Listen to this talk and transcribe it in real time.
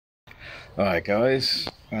Alright guys,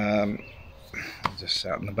 I just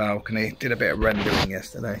sat on the balcony, did a bit of rendering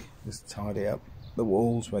yesterday, just tidy up the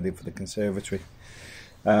walls ready for the conservatory.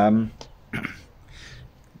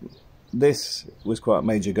 This was quite a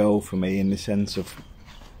major goal for me in the sense of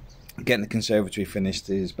getting the conservatory finished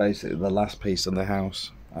is basically the last piece of the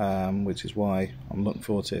house, which is why I'm looking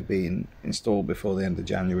forward to it being installed before the end of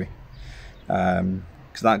January,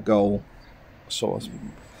 because that goal sort of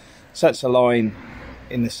sets a line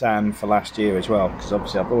in the sand for last year as well, because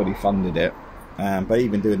obviously I've already funded it, but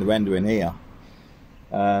even doing the rendering here,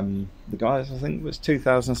 the guys, I think it was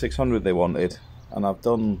 2,600 they wanted, and I've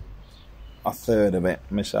done a third of it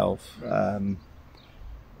myself in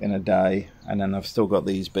a day, and then I've still got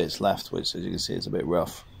these bits left, which as you can see is a bit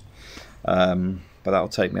rough, but that'll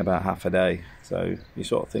take me about half a day. So you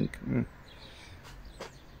sort of think,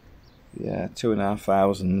 yeah,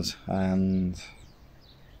 2,500, and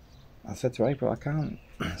I said to April, I can't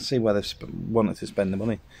see where they've wanted to spend the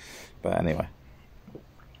money. But anyway,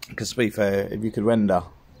 because to be fair, if you could render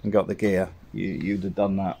and got the gear, you'd have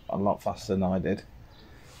done that a lot faster than I did.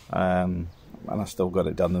 And I still got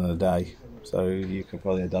it done in a day. So you could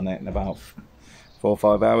probably have done it in about 4 or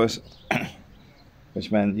 5 hours,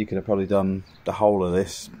 which meant you could have probably done the whole of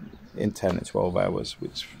this in 10 to 12 hours,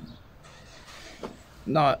 which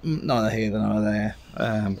neither here nor there.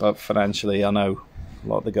 But financially, I know a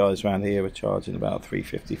lot of the guys around here are charging about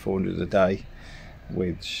 350, 400 a day,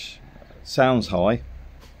 which sounds high,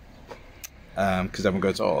 because everyone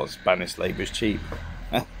goes, oh, Spanish labour is cheap.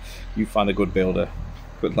 You find a good builder,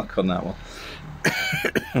 good luck on that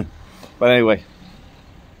one. But anyway,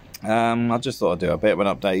 I just thought I'd do a bit of an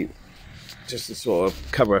update, just to sort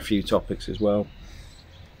of cover a few topics as well.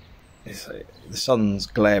 The sun's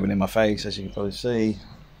glaring in my face, as you can probably see.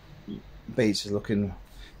 The beach is looking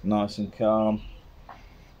nice and calm.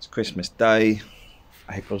 It's Christmas Day.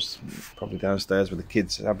 April's probably downstairs with the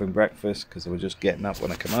kids having breakfast, because they were just getting up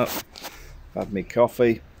when I come up. I've had me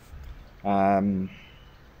coffee. So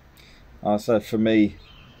for me,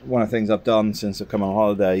 one of the things I've done since I've come on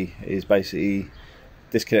holiday is basically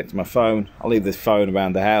disconnect my phone. I leave this phone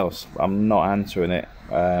around the house. I'm not answering it.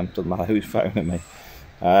 Doesn't matter who's phoning me.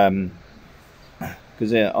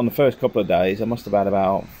 Because on the first couple of days I must have had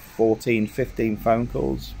about 14, 15 phone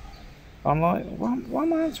calls. I'm like, why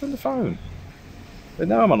am I answering the phone? They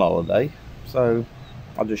know I'm on holiday, so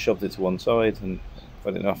I just shoved it to one side, and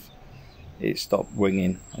funny enough, it stopped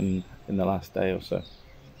ringing in the last day or so.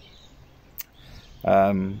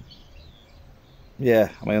 Yeah,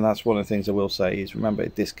 I mean, that's one of the things I will say is remember to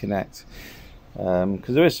disconnect,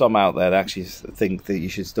 because there is some out there that actually think that you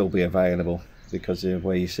should still be available because of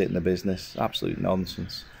where you sit in the business. Absolute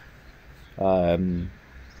nonsense.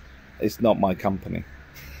 It's not my company.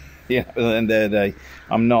 Yeah, at the end of the day,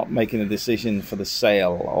 I'm not making a decision for the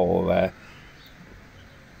sale or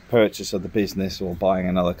purchase of the business or buying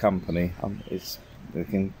another company. We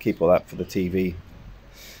can keep all that for the TV.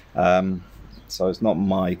 So it's not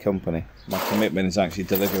my company. My commitment is actually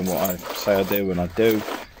delivering what I say I do, and I do.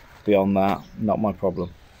 Beyond that, not my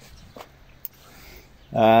problem.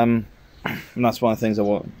 And that's one of the things I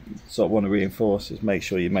want to reinforce, is make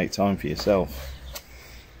sure you make time for yourself.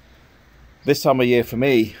 This time of year for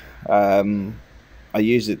me, I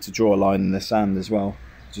use it to draw a line in the sand as well,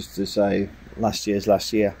 just to say last year's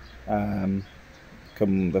last year. Come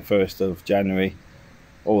the 1st of January,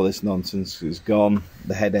 all this nonsense is gone,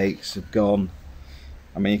 the headaches have gone.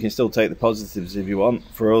 I mean, you can still take the positives if you want.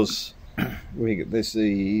 For us, this is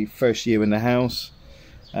the first year in the house.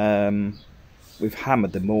 We've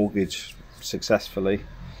hammered the mortgage successfully.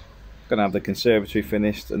 Gonna have the conservatory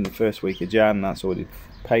finished in the first week of Jan. That's already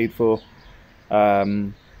paid for.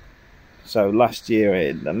 So last year,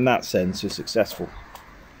 in that sense, was successful.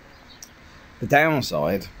 The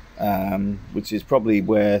downside, which is probably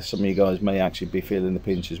where some of you guys may actually be feeling the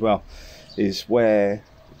pinch as well, is where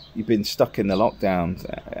you've been stuck in the lockdown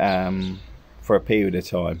for a period of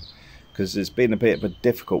time, because it's been a bit of a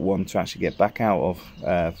difficult one to actually get back out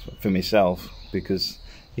of for myself, because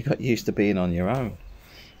you got used to being on your own.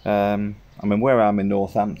 I mean, where I'm in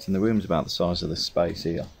Northampton, the room's about the size of this space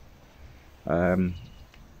here,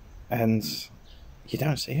 and you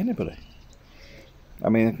don't see anybody. I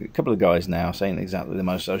mean, a couple of guys now ain't exactly the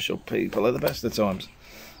most social people at the best of times,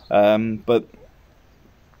 but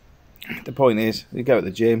the point is, you go to the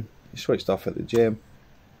gym, you switched off at the gym,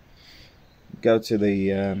 go to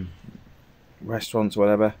the restaurants,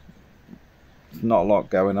 whatever. There's not a lot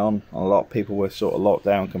going on. A lot of people were sort of locked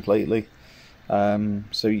down completely,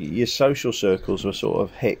 so your social circles were sort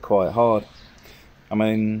of hit quite hard. I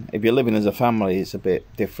mean, if you're living as a family, it's a bit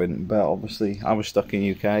different, but obviously I was stuck in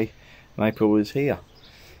UK and April was here,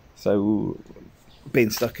 So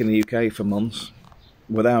being stuck in the UK for months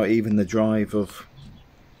without even the drive of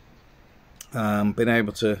being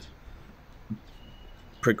able to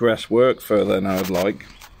progress work further than I would like,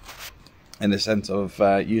 in the sense of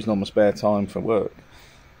using all my spare time for work.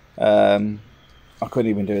 I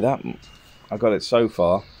couldn't even do that. I got it so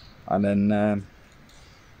far, and then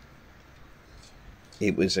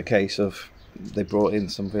it was a case of they brought in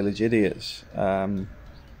some village idiots, and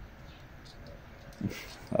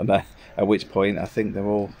at which point I think they're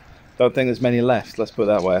all, don't think there's many left, let's put it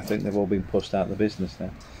that way. I think they've all been pushed out of the business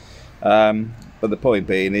now. But the point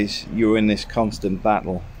being is, you're in this constant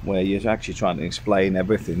battle where you're actually trying to explain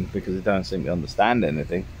everything because they don't seem to understand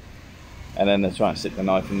anything, and then they're trying to stick the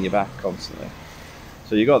knife in your back constantly.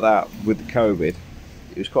 So you got that with the COVID.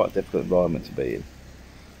 It was quite a difficult environment to be in.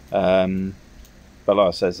 But like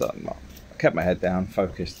I said, I kept my head down,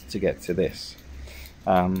 focused to get to this,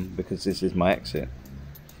 because this is my exit.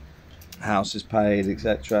 House is paid,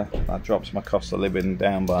 etc. That drops my cost of living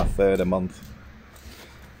down by a third a month.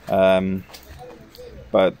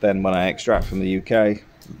 But then when I extract from the UK,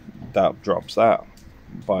 that drops that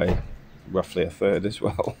by roughly a third as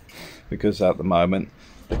well, because at the moment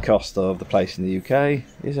the cost of the place in the UK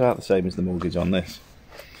is about the same as the mortgage on this.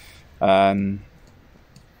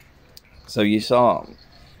 So you start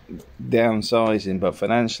downsizing, but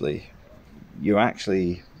financially you're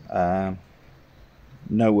actually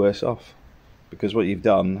no worse off, because what you've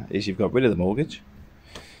done is you've got rid of the mortgage.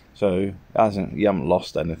 So you haven't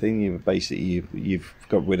lost anything. You've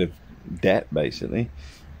got rid of debt basically.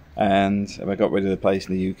 And if I got rid of the place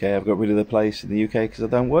in the UK, I've got rid of the place in the UK because I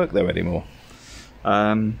don't work there anymore.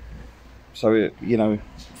 So you know,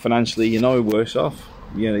 financially you're no worse off.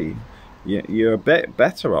 You're a bit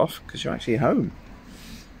better off because you're actually home.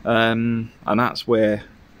 And that's where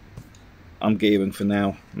I'm gearing for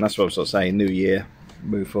now. And that's what I'm sort of saying, new year,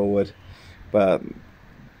 move forward. But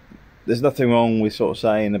there's nothing wrong with sort of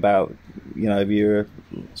saying about, you know, if you're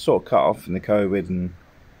sort of cut off in the COVID, and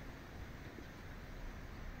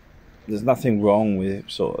there's nothing wrong with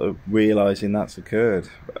sort of realising that's occurred,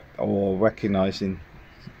 or recognising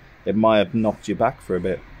it might have knocked you back for a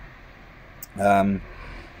bit.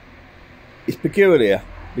 It's peculiar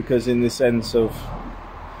because in the sense of,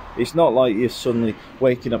 it's not like you're suddenly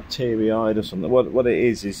waking up teary-eyed or something. What it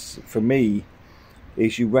is for me,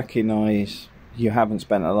 is you recognise you haven't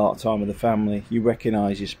spent a lot of time with the family. You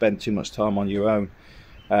recognise you spend too much time on your own.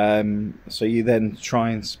 So you then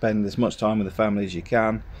try and spend as much time with the family as you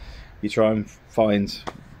can. You try and find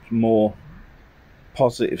more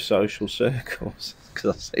positive social circles,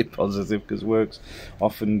 because I say positive because work's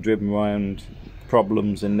often driven around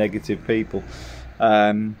problems and negative people,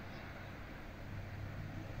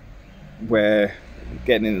 where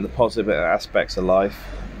getting into the positive aspects of life,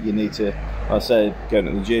 you need to, like I said, going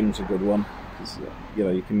to the gym's a good one, because you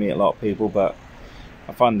know, you can meet a lot of people, but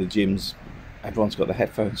I find the gyms, everyone's got the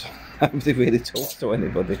headphones on. Nobody really talks to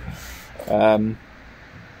anybody.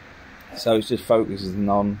 So it's just focusing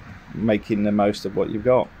on making the most of what you've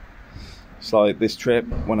got. It's like this trip,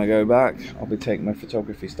 when I go back, I'll be taking my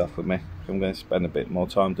photography stuff with me. I'm going to spend a bit more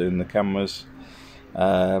time doing the cameras.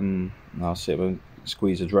 I'll see if I can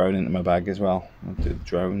squeeze a drone into my bag as well. I'll do the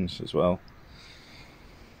drones as well.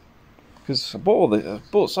 Because I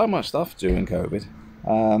bought so much stuff during COVID.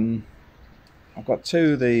 I've got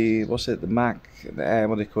the Mac,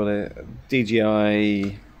 what do you call it,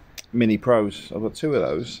 DJI Mini Pros. I've got two of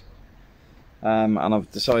those. And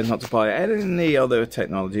I've decided not to buy any other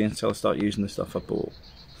technology until I start using the stuff I bought.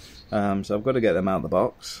 So I've got to get them out of the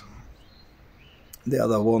box. The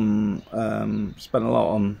other one, spent a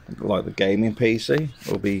lot on like the gaming PC.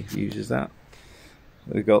 Obi uses that.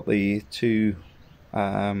 We've got the two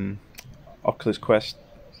Oculus Quest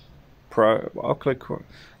Pro,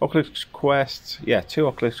 Oculus Quest, yeah, two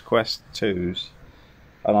Oculus Quest 2s,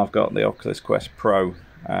 and I've got the Oculus Quest Pro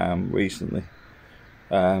recently.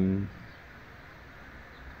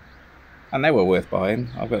 And they were worth buying.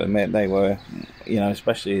 I've got to admit, they were, you know,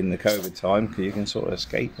 especially in the COVID time, because you can sort of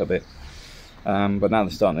escape a bit. But now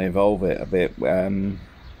they're starting to evolve it a bit.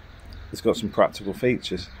 It's got some practical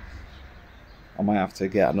features. I might have to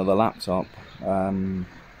get another laptop.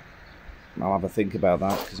 I'll have a think about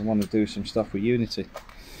that, because I want to do some stuff with Unity.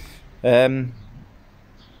 But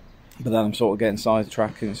then I'm sort of getting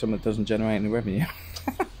sidetracked into something that doesn't generate any revenue.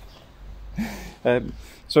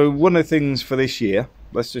 So one of the things for this year,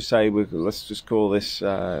 let's just say, let's just call this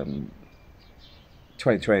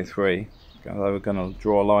 2023, although we're going to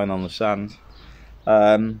draw a line on the sand.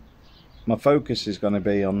 My focus is going to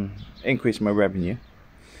be on increasing my revenue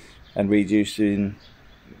and reducing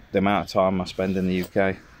the amount of time I spend in the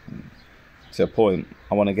UK. to a point,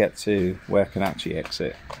 I want to get to where I can actually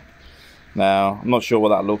exit. Now, I'm not sure what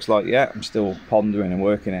that looks like yet. I'm still pondering and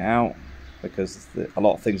working it out, because a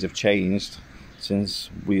lot of things have changed since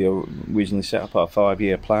we originally set up our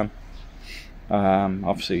 5-year plan.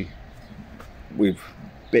 Obviously, we've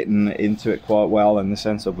bitten into it quite well, in the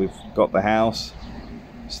sense of we've got the house,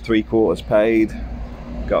 it's 3/4 paid,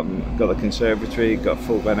 got the conservatory, got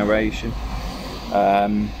full veneration.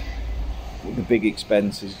 The big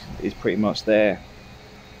expense is pretty much there.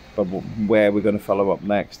 But where we're going to follow up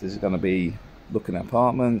next is going to be looking at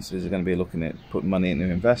apartments. Is it going to be looking at putting money into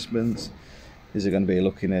investments? Is it going to be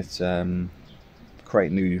looking at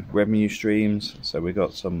creating new revenue streams, so we've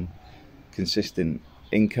got some consistent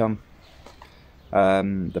income?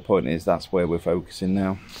 The point is, that's where we're focusing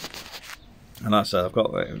now. And like I said, I've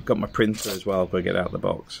got my printer as well. I've got to get out of the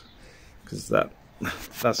box, because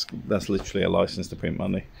that's literally a license to print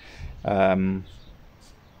money.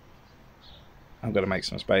 I've got to make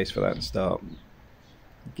some space for that and start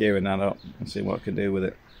gearing that up and see what I can do with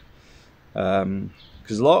it.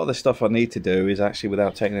 Because a lot of the stuff I need to do is actually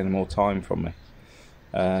without taking any more time from me.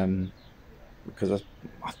 Because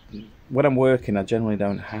when I'm working, I generally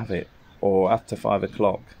don't have it, or after 5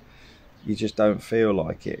 o'clock, you just don't feel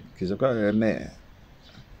like it. Because I've got to admit,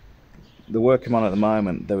 the work I'm on at the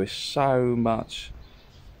moment, there is so much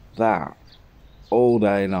that all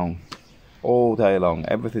day long. All day long,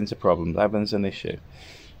 everything's a problem, everything's an issue.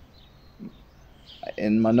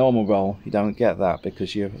 In my normal role, you don't get that,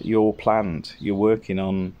 because you're planned. You're working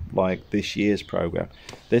on like this year's program.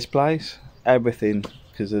 This place, everything,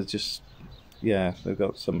 because they're just, they've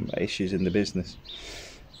got some issues in the business,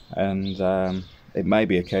 and it may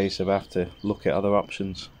be a case of I have to look at other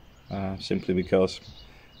options, simply because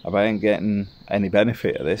if I ain't getting any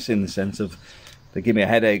benefit of this, in the sense of they give me a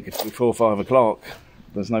headache before 5 o'clock,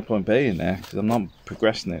 there's no point being there, because I'm not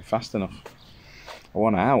progressing it fast enough. I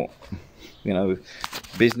want out. You know,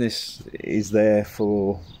 business is there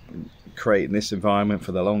for creating this environment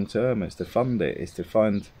for the long term. It's to fund it. It's to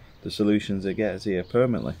find the solutions that get us here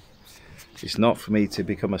permanently. It's not for me to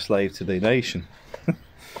become a slave to the nation.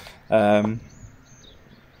 So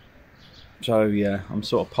yeah, I'm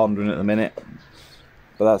sort of pondering at the minute.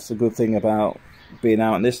 But that's the good thing about being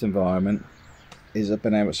out in this environment, is I've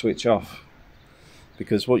been able to switch off.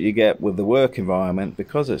 Because what you get with the work environment,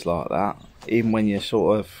 because it's like that, even when you're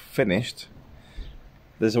sort of finished,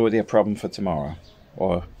 there's already a problem for tomorrow,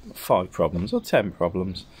 or 5 problems, or 10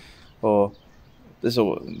 problems, or there's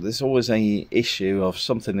always an issue of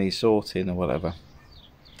something needs sorting or whatever,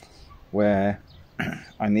 where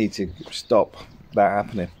I need to stop that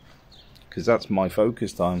happening, because that's my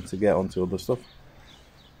focus time to get onto other stuff.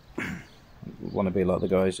 I want to be like the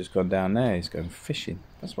guy who's just gone down there. He's going fishing.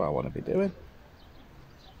 That's what I want to be doing.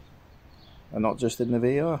 And not just in the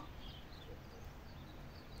VR.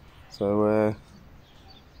 So,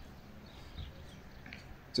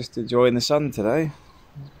 just enjoying the sun today.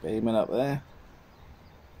 Beaming up there.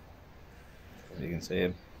 You can see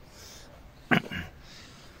him.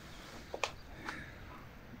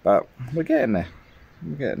 But we're getting there.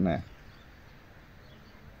 We're getting there.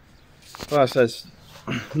 Well, I says,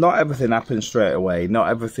 not everything happens straight away. Not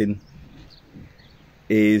everything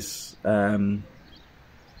is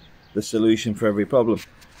the solution for every problem.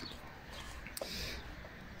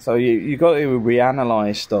 So you got to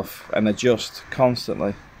reanalyze stuff and adjust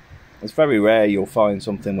constantly. It's very rare you'll find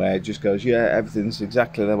something where it just goes, yeah, everything's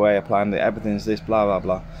exactly the way I planned it, everything's this, blah blah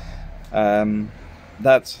blah.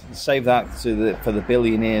 Save that for the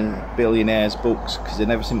billionaires books, because they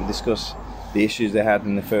never seem to discuss the issues they had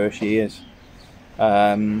in the first years,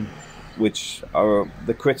 which are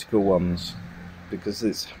the critical ones, because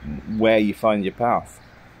it's where you find your path.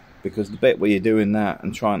 Because the bit where you're doing that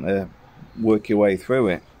and trying to work your way through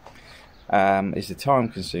it is the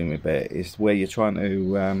time-consuming bit. It's where you're trying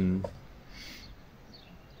to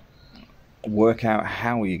work out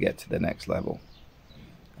how you get to the next level.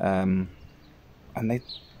 And I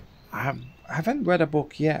haven't read a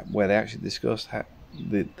book yet where they actually discuss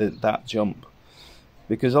that jump.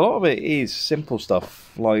 Because a lot of it is simple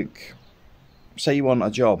stuff, like, say you want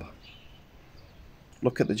a job.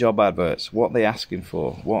 Look at the job adverts, what they're asking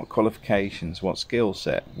for, what qualifications, what skill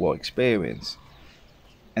set, what experience,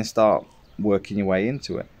 and start working your way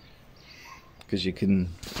into it. Because you can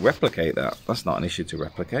replicate that. That's not an issue to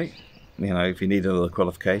replicate. You know, if you need another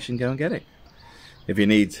qualification, go and get it. If you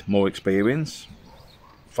need more experience,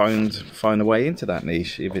 find a way into that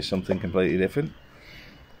niche if it's something completely different.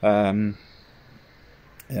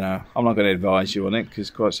 You know, I'm not going to advise you on it, because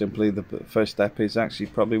quite simply the first step is actually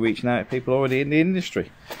probably reaching out to people already in the industry.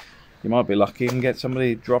 You might be lucky and get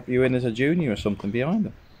somebody drop you in as a junior or something behind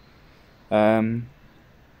them. But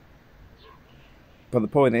the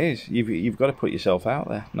point is, you've got to put yourself out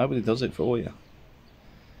there. Nobody does it for you.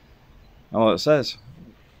 And what it says,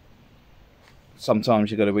 sometimes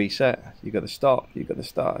you've got to reset. You've got to stop. You've got to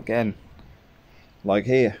start again. Like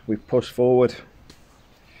here, we've pushed forward.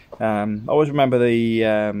 I always remember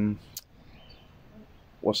the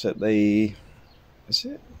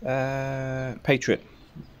Patriot.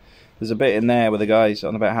 There's a bit in there where the guy's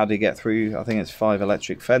on about how do you get through, I think it's 5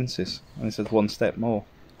 electric fences, and it says 1 step more.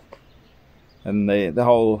 And the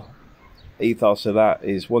whole ethos of that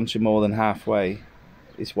is once you're more than halfway,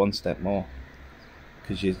 it's 1 step more,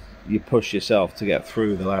 because you push yourself to get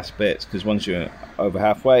through the last bits, because once you're over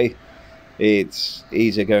halfway, it's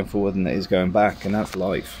easier going forward than it is going back, and that's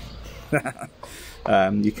life.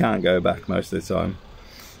 You can't go back most of the time,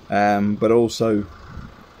 but also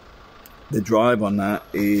the drive on that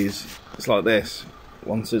is, it's like this: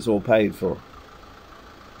 once it's all paid for,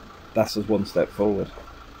 that's just 1 step forward.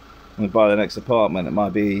 When you buy the next apartment, it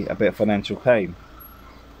might be a bit of financial pain,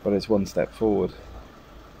 but it's 1 step forward.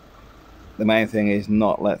 The main thing is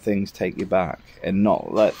not let things take you back, and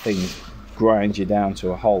not let things grind you down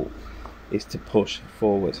to a halt. Is to push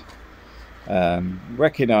forward.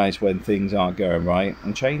 Recognize when things aren't going right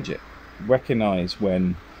and change it. Recognize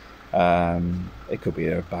when it could be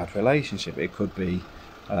a bad relationship, it could be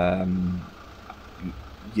your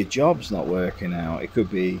job's not working out, it could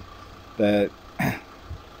be that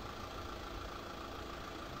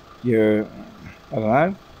you're, I don't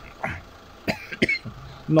know,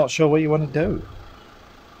 not sure what you want to do.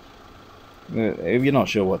 If you're not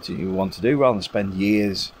sure what you want to do, rather than spend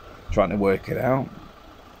years trying to work it out,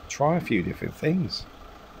 try a few different things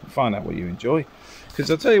and find out what you enjoy. Because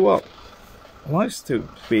I'll tell you what, life's to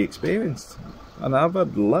be experienced, and I've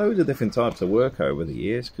had loads of different types of work over the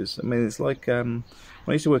years. Because I mean, it's like when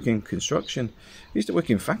I used to work in construction, I used to work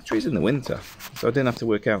in factories in the winter, so I didn't have to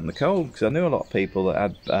work out in the cold, because I knew a lot of people that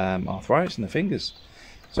had arthritis in their fingers.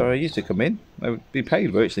 So I used to come in, I would be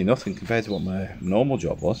paid virtually nothing compared to what my normal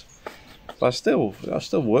job was, but I still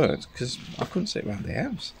worked because I couldn't sit around the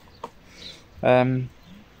house. So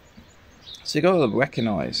you got to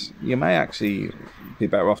recognise you may actually be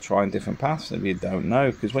better off trying different paths if you don't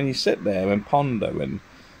know, because when you sit there and ponder and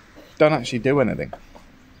don't actually do anything,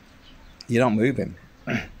 you're not moving.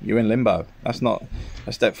 You're in limbo. That's not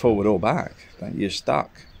a step forward or back. You're stuck.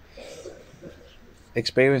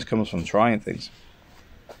 Experience comes from trying things,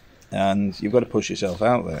 and you've got to push yourself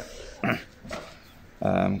out there,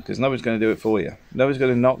 because nobody's going to do it for you. Nobody's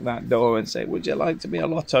going to knock that door and say, would you like to be a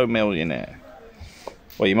lotto millionaire?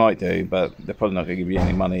 Well, you might do, but they're probably not going to give you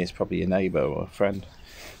any money. It's probably your neighbour or a friend,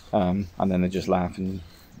 and then they just laugh, and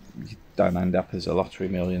you don't end up as a lottery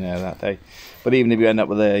millionaire that day. But even if you end up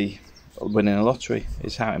with winning a lottery,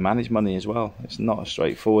 it's how to manage money as well. It's not as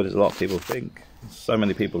straightforward as a lot of people think. So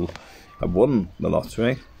many people have won the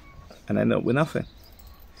lottery and end up with nothing.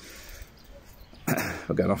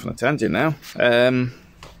 We're going off on a tangent now,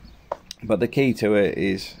 but the key to it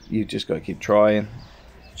is you've just got to keep trying,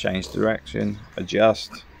 change direction,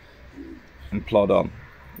 adjust, and plod on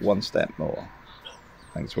 1 step more.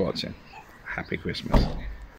 Thanks for watching. Happy Christmas.